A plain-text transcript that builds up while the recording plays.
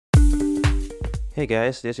Hey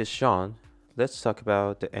guys, this is Sean. Let's talk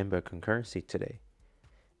about the Ember concurrency today.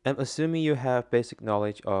 I'm assuming you have basic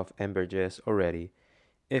knowledge of Emberjs already.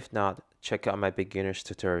 If not, check out my beginner's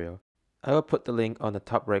tutorial. I will put the link on the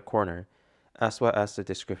top right corner, as well as the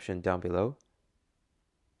description down below.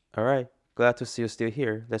 Alright, glad to see you still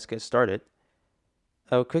here. Let's get started.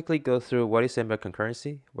 I will quickly go through what is Ember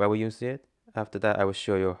concurrency, why we use it. After that, I will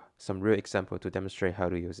show you some real example to demonstrate how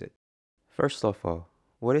to use it. First of all,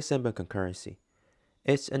 what is Ember concurrency?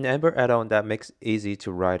 It's an Ember add-on that makes it easy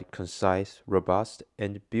to write concise, robust,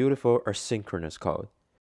 and beautiful asynchronous code.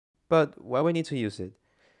 But why we need to use it?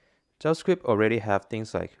 JavaScript already have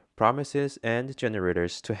things like promises and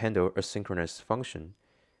generators to handle asynchronous function.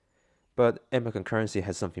 But Ember concurrency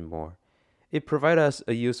has something more. It provides us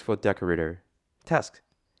a useful decorator, task.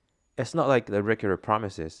 It's not like the regular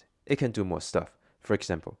promises. It can do more stuff. For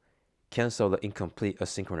example, cancel the incomplete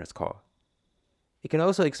asynchronous call. It can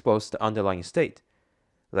also expose the underlying state,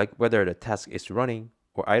 like whether the task is running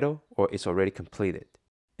or idle or it's already completed.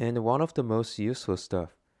 And one of the most useful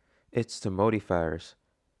stuff, it's the modifiers,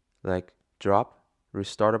 like drop,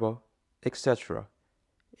 restartable, etc.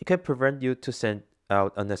 It can prevent you to send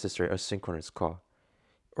out unnecessary asynchronous call,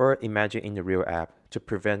 or imagine in the real app to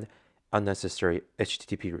prevent unnecessary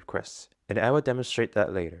HTTP requests, and I will demonstrate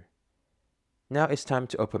that later. Now it's time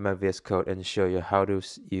to open my VS Code and show you how to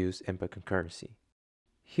use Ember concurrency.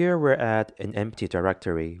 Here we're at an empty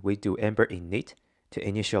directory. We do ember init to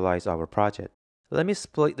initialize our project. Let me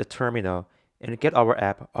split the terminal and get our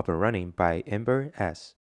app up and running by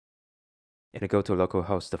Emberjs. And go to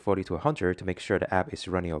localhost 4200 to make sure the app is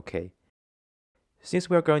running okay. Since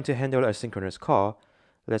we're going to handle a asynchronous call,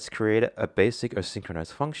 let's create a basic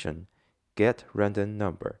asynchronous function,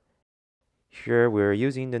 getRandomNumber. Here we're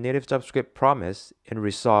using the native JavaScript promise and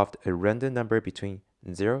resolved a random number between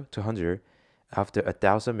 0 to 100 after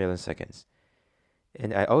 1000 milliseconds.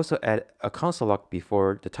 And I also add a console log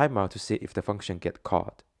before the timeout to see if the function gets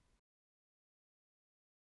called.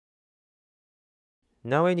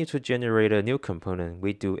 Now I need to generate a new component.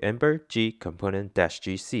 We do ember.js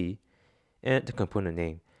component-gc and the component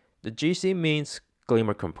name. The GC means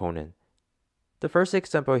Glimmer component. The first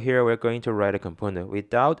example here, we're going to write a component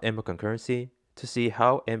without Ember concurrency to see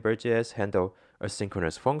how Emberjs handle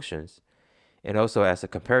asynchronous functions, and also as a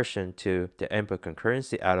comparison to the Ember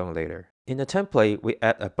concurrency add-on later. In the template, we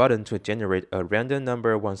add a button to generate a random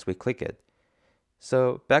number once we click it.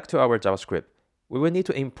 So back to our JavaScript, we will need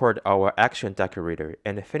to import our action decorator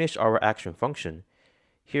and finish our action function.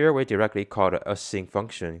 Here we directly call the async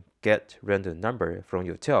function getRandomNumber from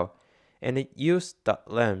util, and it use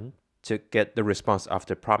 .len to get the response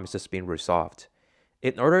after promise has been resolved.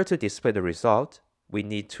 In order to display the result, we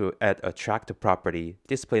need to add a tracked property,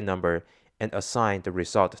 display number, and assign the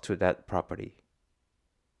result to that property.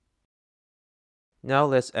 Now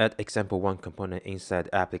let's add example 1 component inside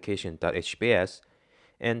application.hbs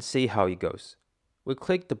and see how it goes. We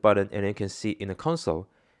click the button and you can see in the console,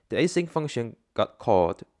 the async function got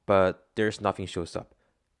called, but there's nothing shows up.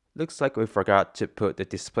 Looks like we forgot to put the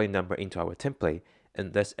display number into our template,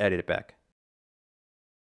 and let's add it back.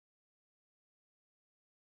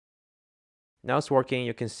 Now it's working,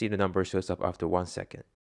 you can see the number shows up after 1 second.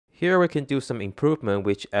 Here we can do some improvement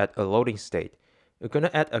which add a loading state. We're going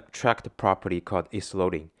to add a tracked property called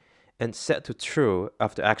isLoading and set to true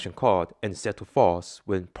after action called and set to false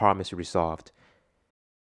when promise resolved.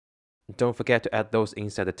 Don't forget to add those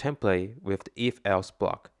inside the template with the if-else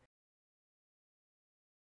block.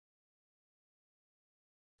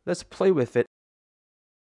 Let's play with it,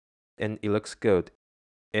 and it looks good.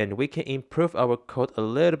 And we can improve our code a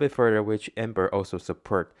little bit further, which Ember also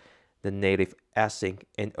support the native async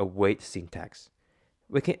and await syntax.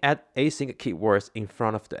 We can add async keywords in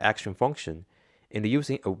front of the action function and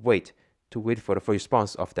using await to wait for the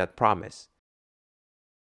response of that promise.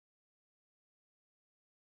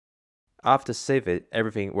 After save it,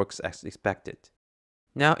 everything works as expected.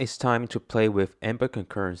 Now it's time to play with Ember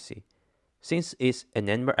concurrency. Since it's an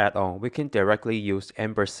Ember add-on, we can directly use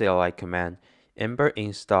Ember CLI command ember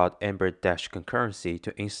install ember-concurrency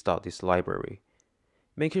to install this library,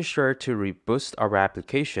 making sure to reboost our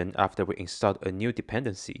application after we install a new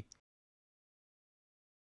dependency.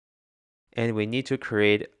 And we need to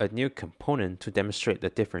create a new component to demonstrate the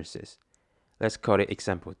differences. Let's call it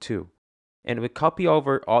example 2. And we copy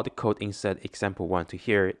over all the code inside example 1 to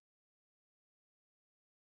here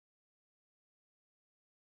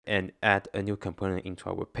and add a new component into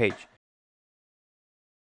our page.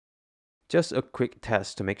 Just a quick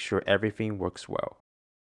test to make sure everything works well.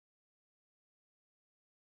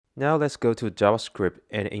 Now let's go to JavaScript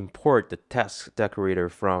and import the task decorator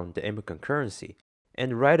from the Ember concurrency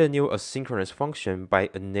and write a new asynchronous function by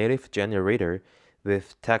a native generator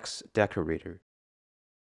with text decorator.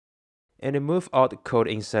 And then move all the code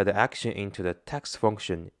inside the action into the text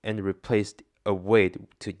function and replace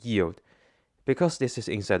await to yield, because this is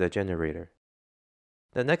inside the generator.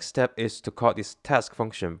 The next step is to call this task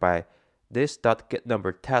function by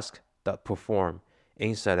this.getNumberTask.perform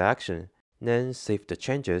inside the action, then save the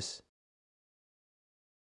changes,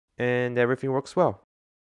 and everything works well.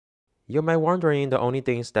 You might be wondering the only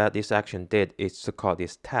things that this action did is to call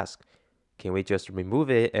this task. Can we just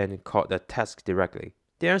remove it and call the task directly?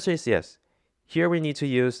 The answer is yes. Here we need to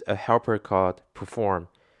use a helper called perform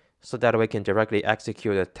so that we can directly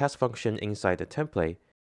execute a task function inside the template.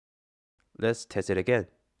 Let's test it again.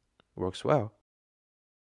 Works well.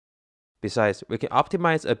 Besides, we can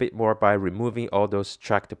optimize a bit more by removing all those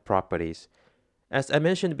tracked properties. As I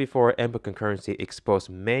mentioned before, ember-concurrency exposes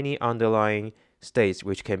many underlying states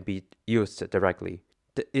which can be used directly.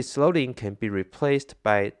 Its loading can be replaced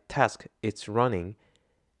by task it's running,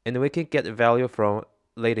 and we can get value from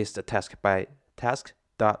latest task by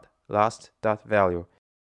task.last.value.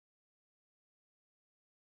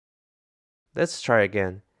 Let's try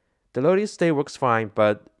again. The loading state works fine,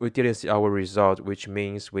 but we didn't see our result, which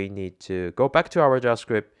means we need to go back to our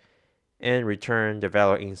JavaScript and return the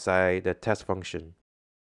value inside the test function.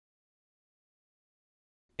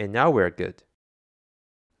 And now we're good.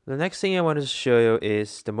 The next thing I want to show you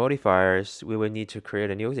is the modifiers. We will need to create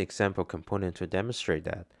a new example component to demonstrate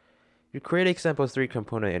that. You create example 3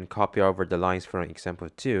 component and copy over the lines from example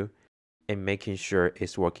 2 and making sure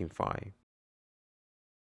it's working fine.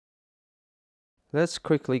 Let's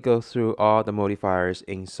quickly go through all the modifiers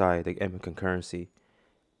inside the ember-concurrency.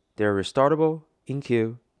 They're restartable,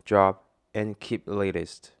 enqueue, drop, and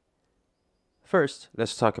keepLatest. First,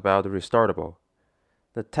 let's talk about the restartable.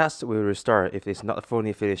 The task will restart if it's not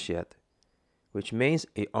fully finished yet, which means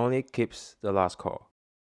it only keeps the last call.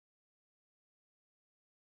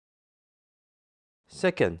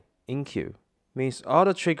 Second, enqueue means all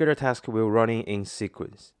the triggered tasks will running in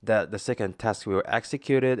sequence, that the second task will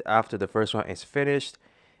execute it after the first one is finished,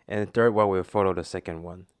 and the third one will follow the second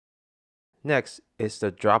one. Next is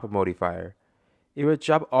the drop modifier. It will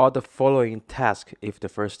drop all the following tasks if the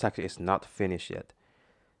first task is not finished yet.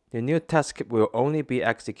 The new task will only be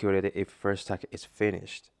executed if first task is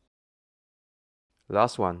finished.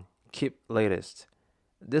 Last one, keepLatest.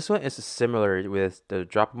 This one is similar with the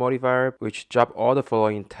drop modifier, which drop all the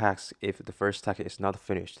following tasks if the first task is not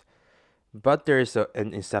finished. But there is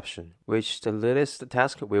an exception, which the latest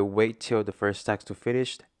task will wait till the first task to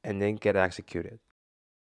finish and then get executed.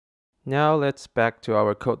 Now let's back to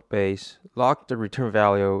our code base, lock the return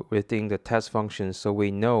value within the test function so we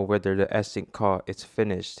know whether the async call is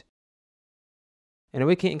finished. And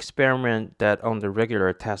we can experiment that on the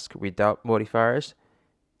regular task without modifiers.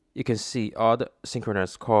 You can see all the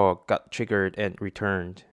synchronous call got triggered and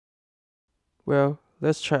returned. Well,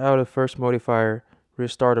 let's try out the first modifier,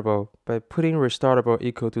 restartable, by putting restartable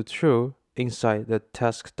equal to true inside the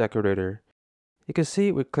task decorator. You can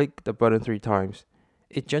see we click the button 3 times.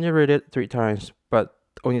 It generated 3 times, but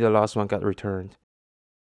only the last one got returned.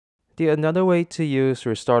 Another way to use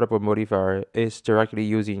restartable modifier is directly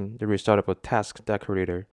using the restartable task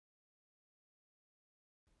decorator.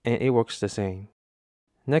 And it works the same.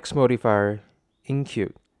 Next modifier,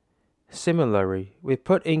 enqueue. Similarly, we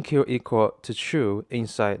put enqueue equal to true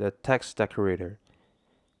inside the text decorator.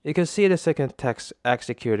 You can see the second task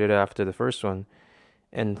executed after the first one,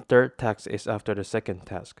 and the third task is after the second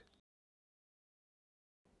task.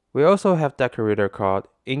 We also have decorator called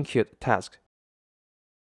enqueueTask,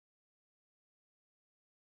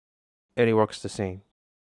 and it works the same.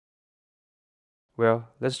 Well,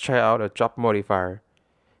 let's try out a drop modifier.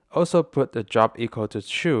 Also put the drop equal to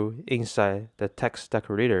true inside the text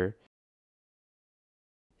decorator.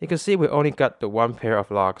 You can see we only got the one pair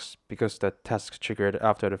of logs because the tasks triggered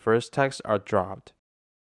after the first tasks are dropped.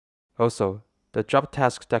 Also, the drop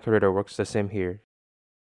task decorator works the same here.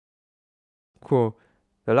 Cool.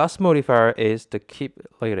 The last modifier is the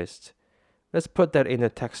keepLatest. Let's put that in the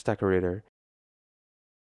text decorator.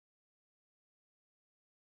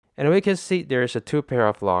 And we can see there is a 2 pair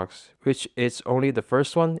of logs, which is only the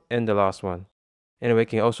first one and the last one. And we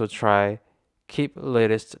can also try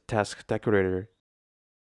keepLatest task decorator.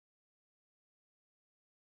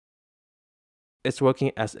 It's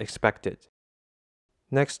working as expected.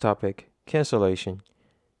 Next topic, cancellation,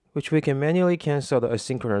 which we can manually cancel the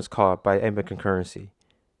asynchronous call by ember-concurrency.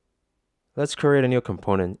 Let's create a new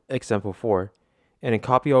component, example 4, and then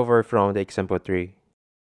copy over from the example 3.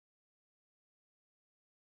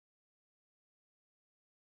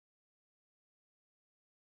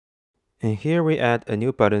 And here we add a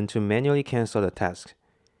new button to manually cancel the task.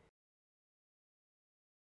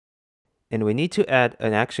 And we need to add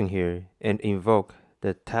an action here and invoke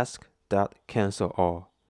the task.cancelAll.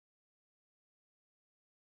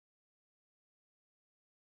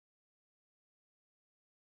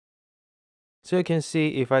 So you can see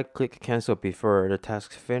if I click cancel before the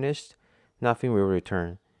task finished, nothing will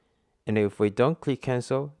return. And if we don't click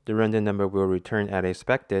cancel, the random number will return as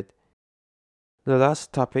expected. The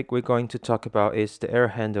last topic we're going to talk about is the error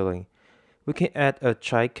handling. We can add a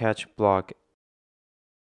try-catch block,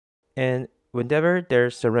 and whenever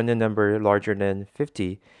there's a random number larger than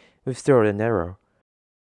 50, we throw an error.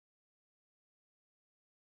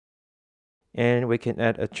 And we can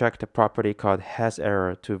add a check the property called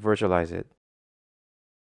hasError to visualize it.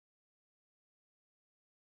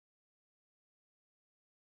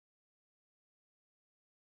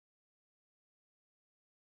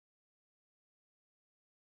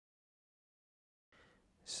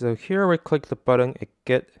 So here we click the button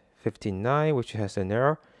get 59, which has an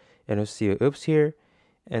error, and you'll see a oops here,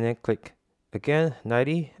 and then click again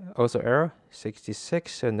 90, also error,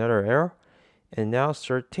 66, another error, and now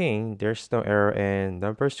 13, there's no error and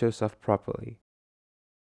numbers shows up properly.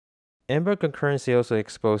 Ember-concurrency also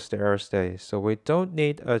exposes the error state, so we don't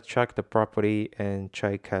need a check the property and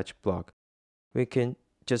try catch block. We can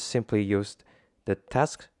just simply use the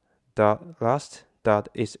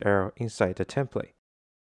task.last.isError inside the template.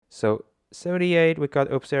 So 78 we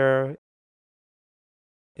got oops error,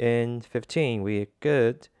 in 15 we're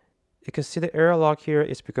good. You can see the error log here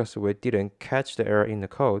is because we didn't catch the error in the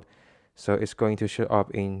code, so it's going to show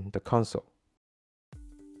up in the console.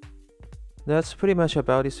 That's pretty much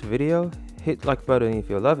about this video. Hit like button if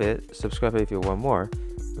you love it, subscribe if you want more.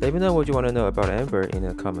 Let me know what you want to know about Ember in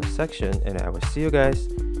the comment section, and I will see you guys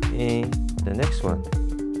in the next one.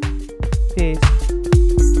 Peace!